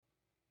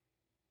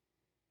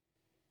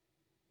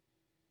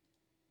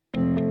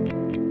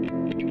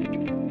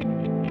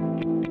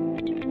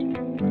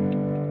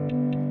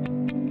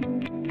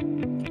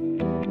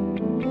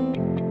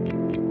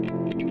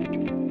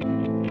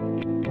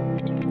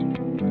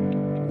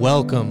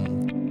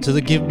Welcome to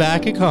the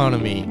Giveback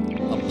Economy,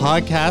 a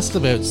podcast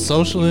about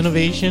social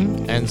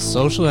innovation and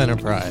social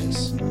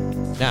enterprise.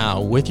 Now,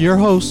 with your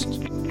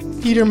host,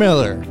 Peter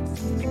Miller.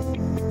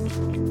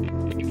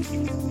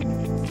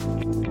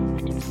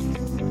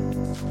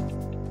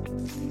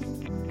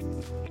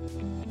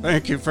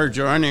 Thank you for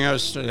joining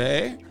us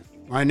today.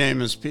 My name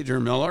is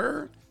Peter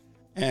Miller,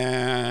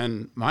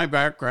 and my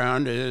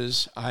background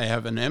is I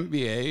have an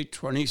MBA,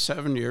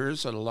 27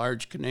 years at a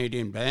large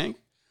Canadian bank.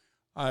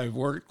 I've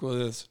worked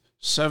with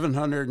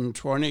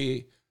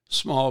 720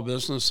 small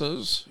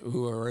businesses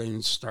who are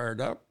in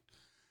startup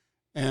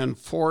and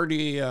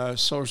 40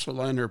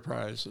 social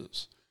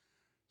enterprises.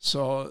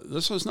 So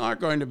this is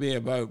not going to be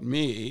about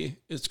me.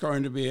 It's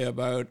going to be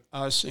about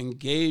us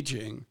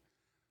engaging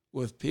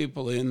with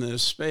people in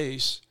this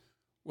space,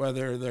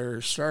 whether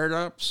they're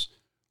startups,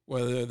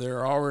 whether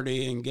they're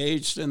already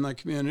engaged in the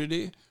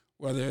community,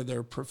 whether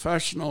they're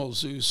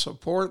professionals who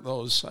support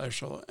those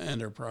social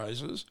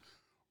enterprises,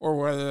 or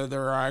whether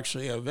they're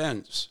actually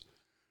events.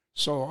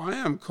 So I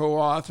am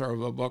co-author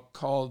of a book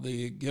called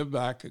The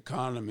Giveback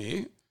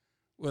Economy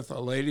with a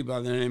lady by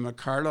the name of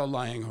Carla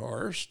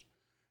Langhorst.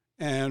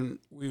 And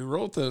we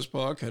wrote this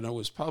book, and it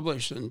was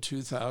published in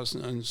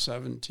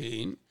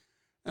 2017.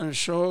 And it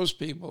shows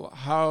people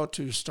how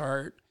to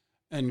start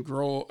and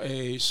grow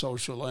a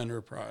social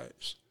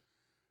enterprise.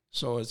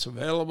 So it's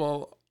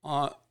available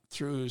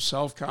through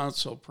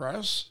Self-Counsel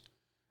Press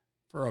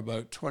for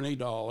about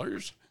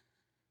 $20.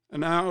 And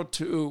now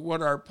to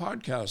what our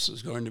podcast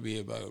is going to be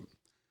about.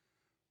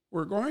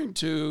 We're going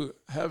to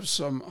have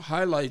some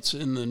highlights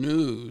in the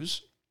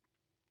news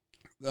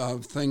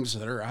of things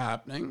that are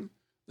happening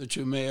that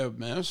you may have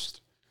missed.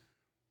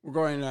 We're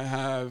going to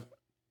have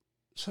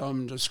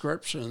some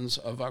descriptions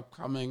of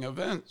upcoming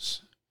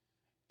events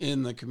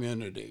in the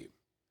community.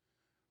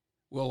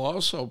 We'll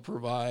also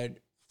provide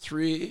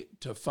 3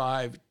 to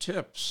 5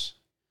 tips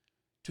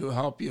to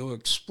help you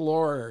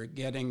explore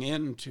getting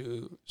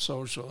into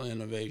social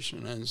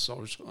innovation and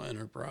social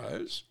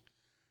enterprise.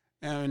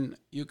 And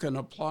you can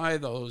apply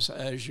those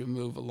as you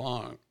move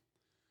along.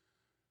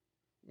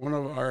 One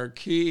of our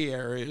key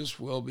areas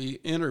will be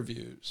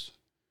interviews.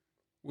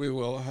 We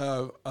will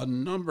have a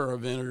number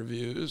of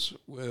interviews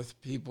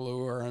with people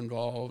who are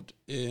involved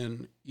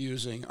in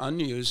using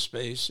unused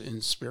space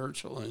in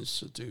spiritual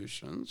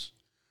institutions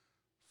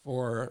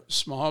for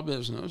small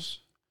business,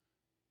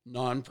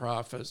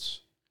 nonprofits,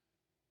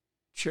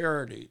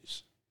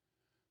 charities.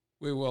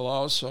 We will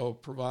also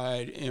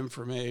provide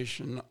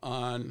information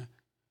on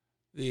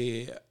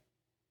the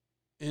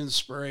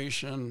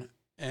inspiration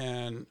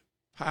and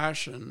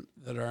passion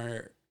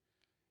that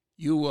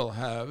you will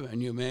have,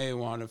 and you may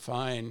want to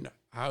find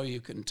how you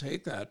can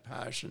take that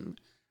passion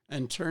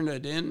and turn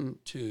it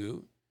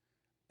into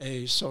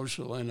a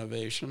social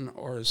innovation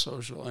or a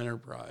social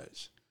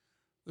enterprise.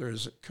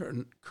 There's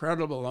an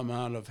incredible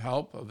amount of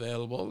help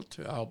available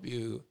to help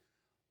you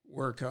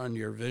work on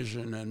your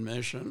vision and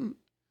mission,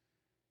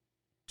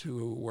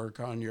 to work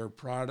on your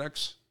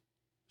products,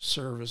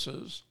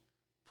 services,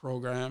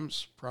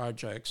 programs,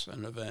 projects,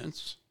 and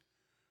events.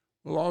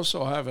 We'll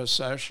also have a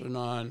session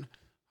on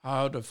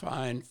how to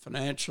find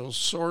financial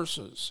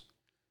sources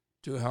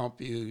to help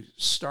you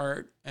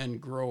start and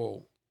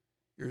grow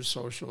your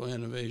social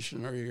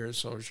innovation or your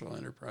social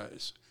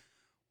enterprise.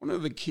 One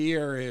of the key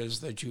areas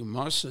that you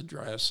must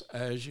address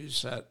as you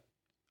set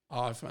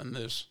off on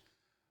this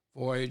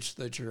voyage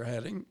that you're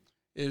heading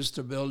is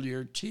to build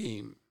your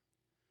team.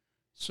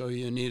 So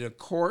you need a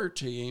core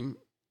team,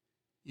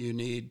 you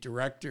need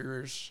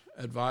directors,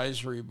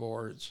 advisory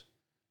boards,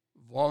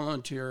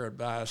 volunteer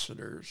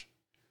ambassadors,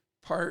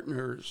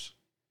 partners,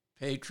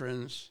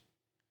 patrons,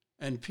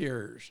 and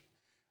peers.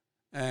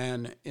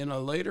 And in a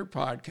later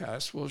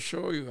podcast, we'll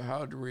show you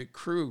how to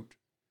recruit,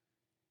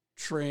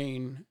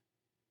 train,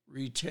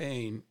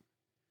 retain,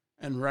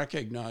 and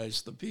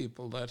recognize the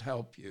people that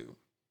help you.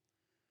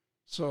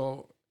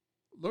 So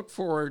look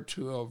forward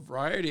to a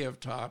variety of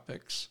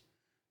topics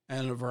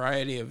and a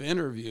variety of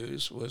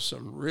interviews with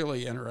some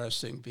really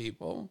interesting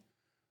people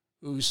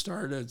who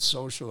started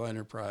social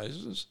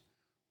enterprises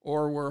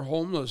or were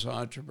homeless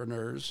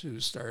entrepreneurs who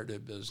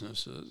started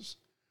businesses,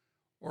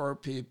 or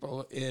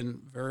people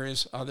in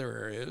various other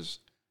areas,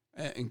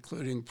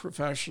 including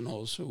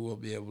professionals who will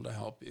be able to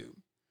help you.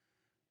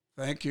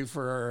 Thank you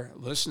for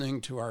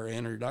listening to our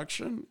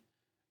introduction,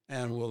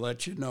 and we'll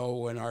let you know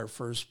when our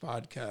first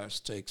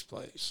podcast takes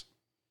place.